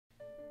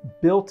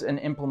built and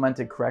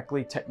implemented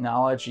correctly,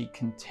 technology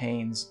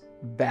contains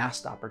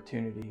vast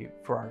opportunity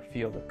for our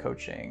field of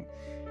coaching.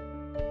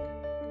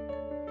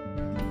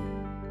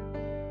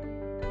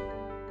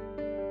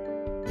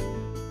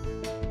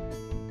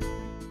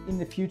 In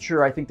the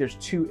future, I think there's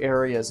two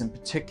areas in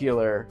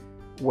particular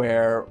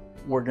where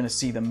we're going to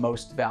see the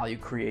most value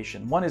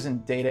creation. One is in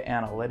data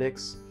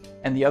analytics,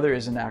 and the other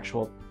is in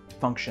actual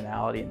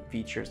functionality and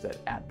features that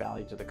add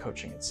value to the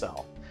coaching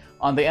itself.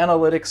 On the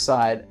analytics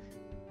side,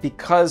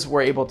 because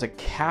we're able to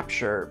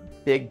capture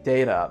big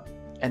data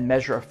and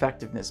measure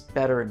effectiveness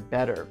better and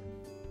better,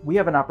 we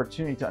have an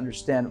opportunity to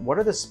understand what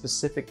are the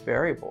specific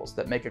variables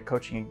that make a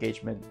coaching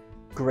engagement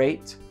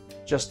great,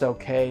 just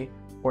okay,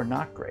 or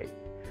not great.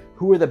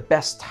 Who are the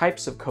best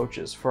types of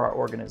coaches for our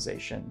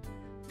organization,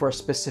 for a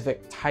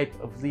specific type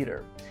of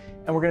leader?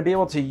 And we're going to be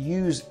able to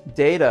use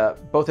data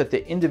both at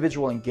the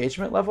individual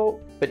engagement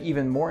level, but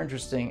even more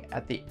interesting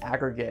at the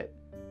aggregate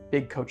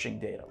big coaching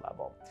data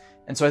level.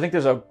 And so I think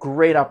there's a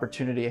great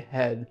opportunity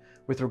ahead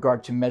with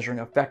regard to measuring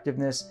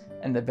effectiveness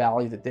and the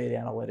value that data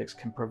analytics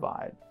can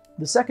provide.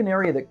 The second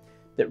area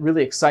that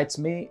really excites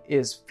me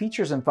is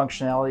features and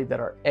functionality that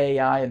are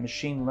AI and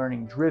machine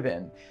learning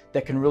driven,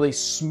 that can really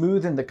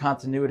smoothen the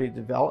continuity of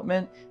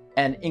development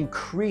and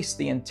increase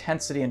the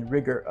intensity and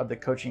rigor of the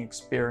coaching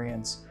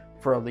experience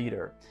for a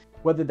leader.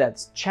 Whether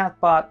that's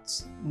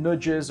chatbots,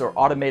 nudges, or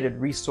automated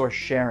resource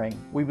sharing,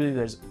 we believe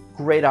there's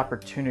great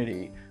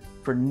opportunity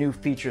for new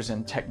features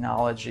and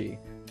technology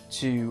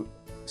to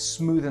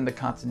smoothen the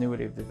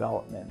continuity of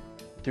development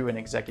through an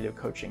executive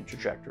coaching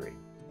trajectory.